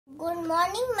Good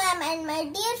morning, ma'am, and my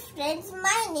dear friends.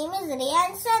 My name is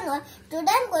Rayan Sanwar.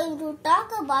 Today I'm going to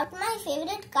talk about my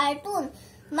favorite cartoon.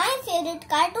 My favorite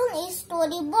cartoon is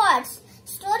STORYBOTS.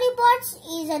 STORYBOTS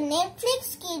is a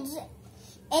Netflix kids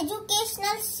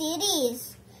educational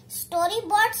series.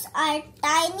 STORYBOTS are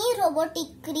tiny robotic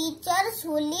creatures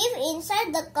who live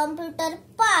inside the computer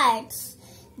parts.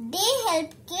 They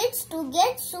help kids to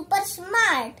get super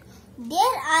smart.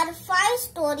 There are 5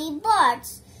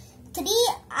 STORYBOTS. 3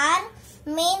 are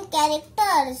main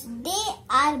characters. They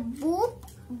are Boop,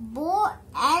 Bo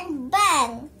and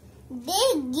Bang. They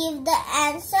give the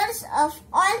answers of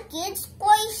all kids'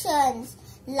 questions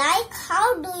like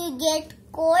how do you get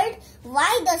cold,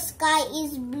 why the sky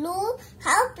is blue,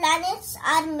 how planets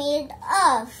are made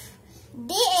of.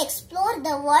 They explore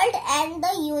the world and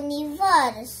the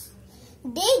universe.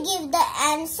 They give the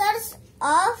answers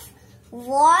of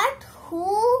what,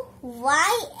 who,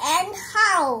 why and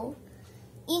how.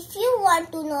 If you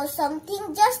want to know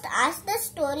something, just ask the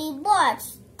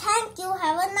STORYBOTS. Thank you.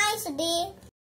 Have a nice day.